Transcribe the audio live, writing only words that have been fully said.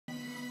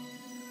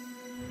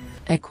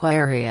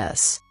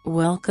Aquarius,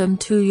 welcome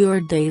to your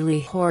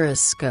daily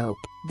horoscope.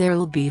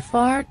 There'll be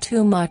far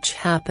too much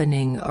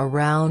happening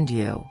around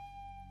you.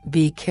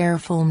 Be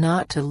careful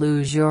not to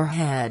lose your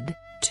head,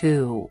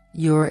 too.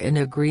 You're in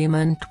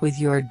agreement with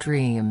your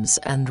dreams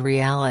and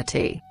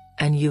reality,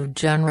 and you've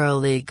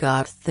generally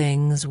got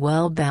things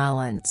well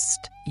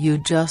balanced. You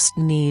just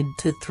need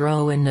to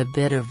throw in a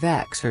bit of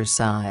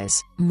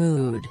exercise.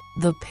 Mood.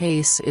 The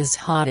pace is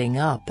hotting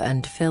up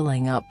and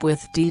filling up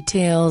with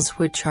details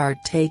which are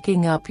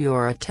taking up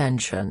your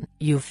attention.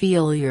 You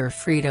feel your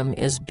freedom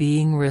is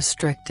being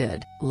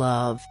restricted.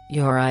 Love.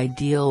 Your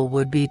ideal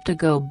would be to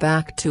go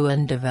back to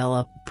and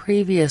develop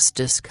previous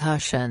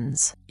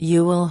discussions.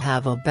 You will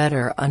have a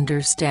better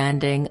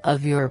understanding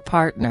of your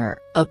partner.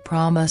 A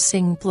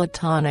promising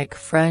platonic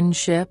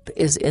friendship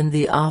is in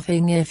the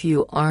offing if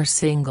you are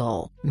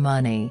single.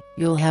 Money.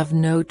 You'll have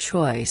no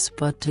choice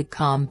but to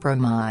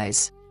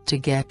compromise, to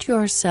get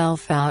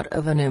yourself out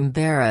of an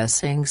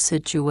embarrassing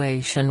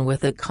situation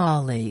with a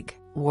colleague.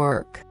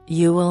 Work.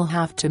 You will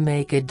have to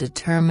make a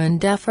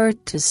determined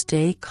effort to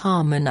stay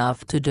calm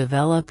enough to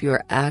develop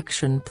your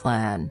action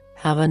plan.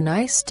 Have a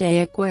nice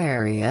day,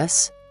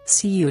 Aquarius.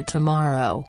 See you tomorrow.